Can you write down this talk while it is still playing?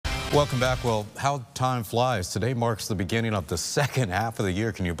Welcome back. Well, how time flies. Today marks the beginning of the second half of the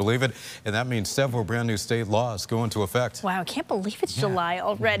year. Can you believe it? And that means several brand new state laws go into effect. Wow, I can't believe it's July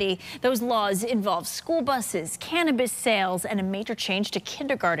already. Those laws involve school buses, cannabis sales, and a major change to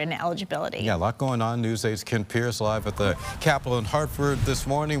kindergarten eligibility. Yeah, a lot going on. News 8's Ken Pierce live at the Capitol in Hartford this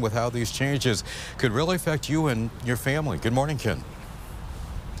morning with how these changes could really affect you and your family. Good morning, Ken.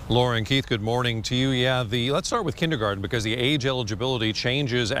 Laura and Keith, good morning to you. Yeah, let's start with kindergarten because the age eligibility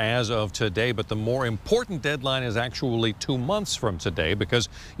changes as of today, but the more important deadline is actually 2 months from today because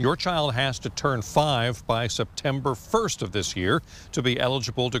your child has to turn 5 by September 1st of this year to be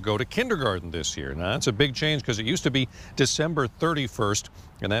eligible to go to kindergarten this year. Now, that's a big change because it used to be December 31st,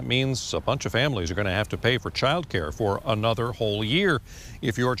 and that means a bunch of families are going to have to pay for childcare for another whole year.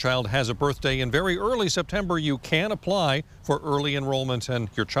 If your child has a birthday in very early September, you can apply for early enrollment, and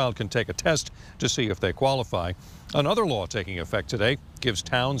your child can take a test to see if they qualify. Another law taking effect today gives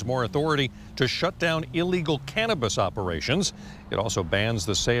towns more authority to shut down illegal cannabis operations. It also bans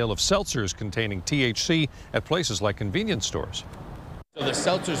the sale of seltzers containing THC at places like convenience stores. So the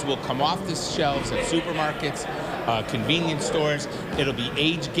seltzers will come off the shelves at supermarkets, convenience stores. It'll be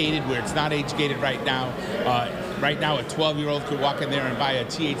age-gated where it's not age-gated right now. Right now, a 12-year-old could walk in there and buy a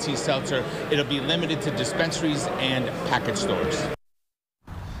THC seltzer. It'll be limited to dispensaries and package stores.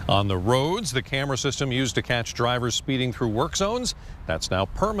 On the roads, the camera system used to catch drivers speeding through work zones, that's now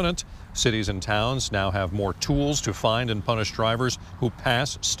permanent. Cities and towns now have more tools to find and punish drivers who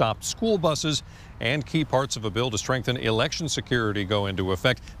pass stopped school buses, and key parts of a bill to strengthen election security go into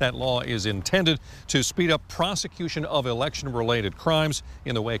effect. That law is intended to speed up prosecution of election-related crimes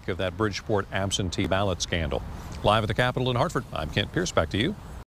in the wake of that Bridgeport absentee ballot scandal. Live at the Capitol in Hartford, I'm Kent Pierce. Back to you.